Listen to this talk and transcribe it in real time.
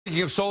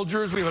Speaking of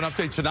soldiers, we have an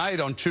update tonight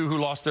on two who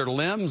lost their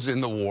limbs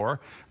in the war.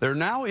 They're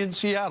now in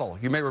Seattle.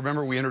 You may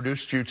remember we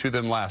introduced you to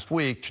them last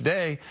week.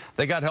 Today,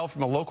 they got help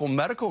from a local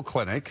medical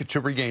clinic to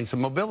regain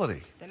some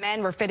mobility. The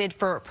men were fitted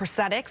for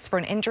prosthetics for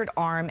an injured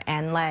arm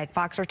and leg.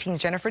 Fox 13's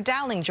Jennifer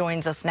Dowling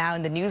joins us now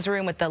in the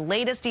newsroom with the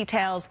latest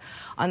details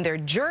on their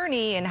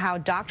journey and how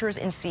doctors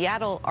in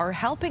Seattle are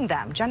helping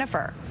them.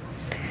 Jennifer.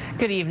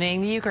 Good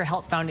evening. The Ukrainian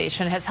Health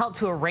Foundation has helped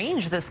to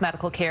arrange this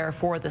medical care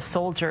for the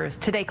soldiers.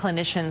 Today,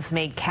 clinicians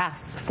made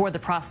casts for the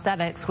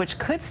prosthetics, which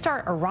could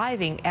start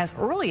arriving as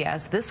early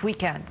as this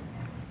weekend.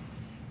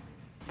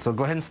 So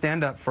go ahead and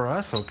stand up for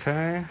us,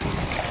 okay?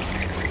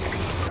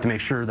 To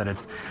make sure that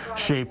it's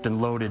shaped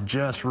and loaded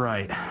just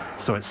right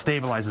so it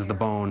stabilizes the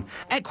bone.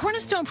 At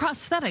Cornerstone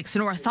Prosthetics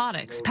and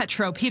Orthotics,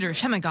 Petro Peter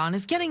Shemagon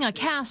is getting a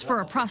cast for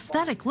a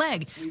prosthetic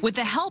leg with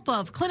the help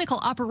of Clinical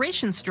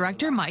Operations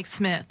Director Mike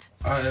Smith.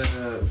 I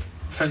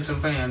felt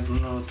some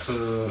pain, not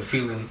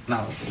feeling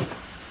now.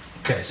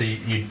 Okay, so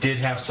you did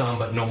have some,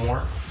 but no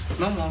more?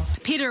 No more.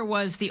 Peter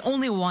was the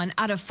only one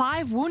out of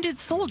 5 wounded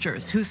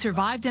soldiers who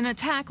survived an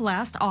attack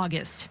last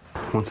August.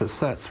 Once it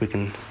sets, we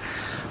can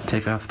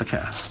take off the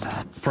cast.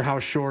 For how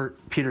short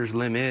Peter's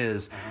limb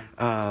is,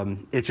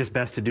 it's just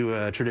best to do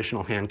a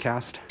traditional hand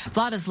cast.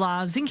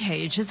 Vladislav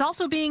Zinkage is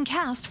also being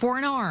cast for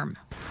an arm.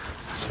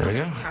 There we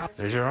go.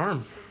 There's your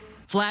arm.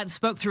 Vlad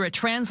spoke through a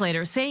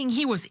translator, saying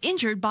he was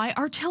injured by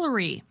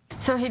artillery.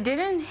 So he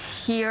didn't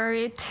hear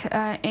it,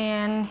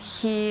 and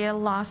he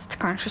lost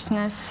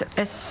consciousness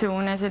as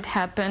soon as it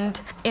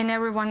happened. And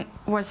everyone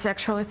was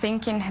actually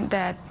thinking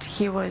that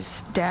he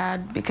was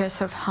dead because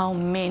of how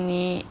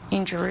many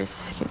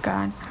injuries he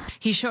got.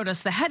 He showed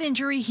us the head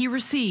injury he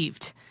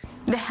received.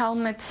 The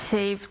helmet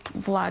saved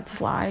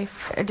Vlad's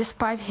life.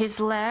 Despite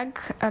his leg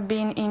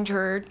being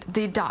injured,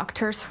 the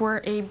doctors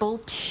were able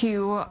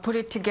to put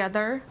it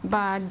together,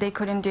 but they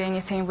couldn't do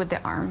anything with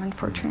the arm,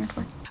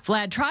 unfortunately.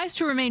 Vlad tries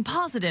to remain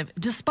positive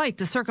despite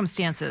the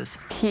circumstances.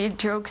 He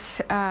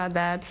jokes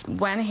that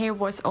when he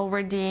was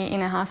already in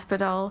a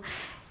hospital,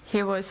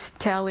 he was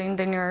telling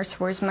the nurse,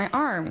 "Where's my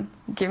arm?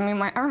 Give me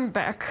my arm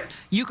back."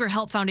 Ukrainian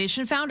Health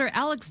Foundation founder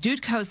Alex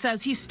Dudko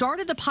says he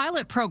started the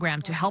pilot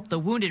program to help the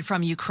wounded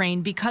from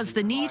Ukraine because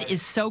the need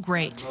is so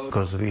great.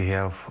 Because we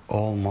have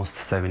almost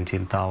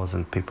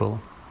 17,000 people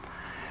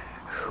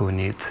who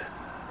need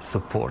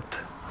support,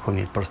 who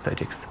need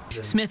prosthetics.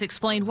 Smith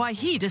explained why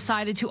he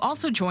decided to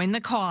also join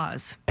the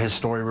cause. His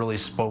story really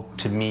spoke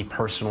to me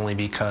personally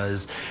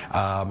because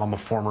I'm a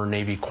former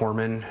Navy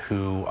corpsman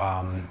who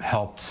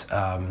helped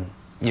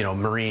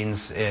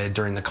Marines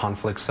during the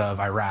conflicts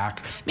of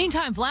Iraq.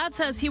 Meantime, Vlad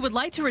says he would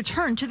like to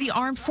return to the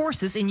armed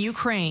forces in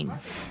Ukraine.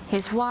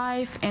 His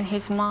wife and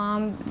his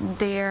mom,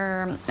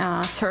 they're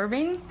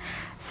serving,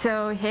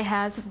 so he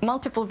has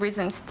multiple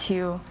reasons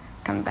to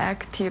come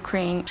back to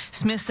Ukraine.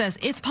 Smith says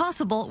it's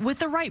possible with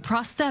the right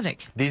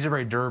prosthetic. These are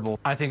very durable.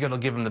 I think it'll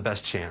give him the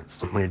best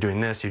chance. When you're doing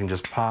this, you can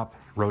just pop,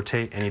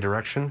 rotate any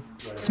direction.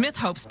 Smith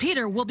hopes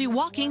Peter will be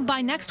walking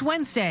by next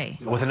Wednesday.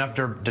 With enough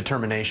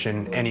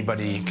determination,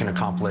 anybody can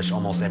accomplish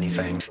almost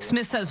anything.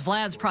 Smith says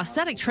Vlad's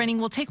prosthetic training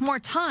will take more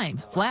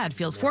time. Vlad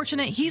feels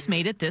fortunate he's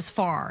made it this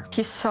far.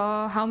 He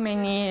saw how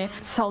many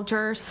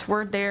soldiers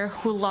were there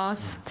who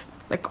lost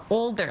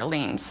all their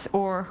limbs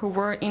or who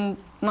were in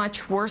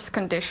much worse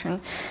condition.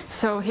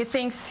 So he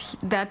thinks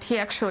that he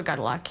actually got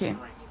lucky,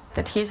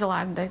 that he's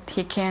alive, that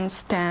he can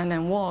stand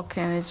and walk,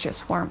 and it's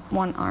just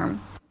one arm.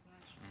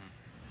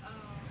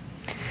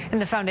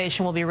 And the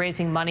foundation will be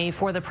raising money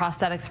for the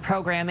prosthetics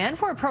program and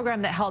for a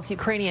program that helps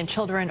Ukrainian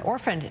children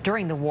orphaned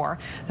during the war.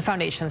 The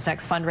foundation's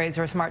next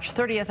fundraiser is March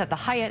 30th at the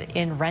Hyatt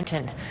in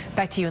Renton.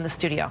 Back to you in the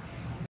studio.